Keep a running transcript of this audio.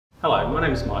Hello, my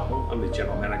name is Michael. I'm the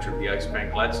General Manager of the Oaks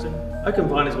Grand Gladstone. Oak &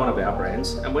 Vine is one of our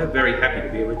brands, and we're very happy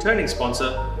to be a returning sponsor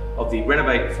of the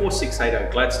Renovate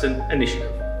 4680 Gladstone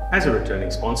initiative. As a returning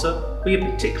sponsor, we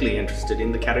are particularly interested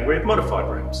in the category of modified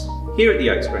rooms. Here at the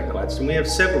Oaks Grand Gladstone, we have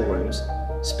several rooms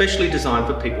specially designed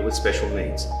for people with special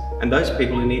needs, and those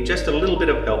people who need just a little bit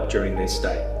of help during their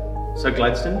stay. So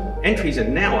Gladstone, entries are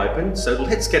now open, so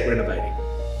let's get renovating.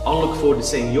 I'll look forward to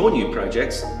seeing your new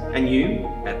projects and you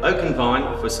at Oak &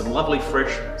 Vine for some lovely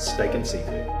fresh steak and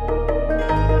seafood.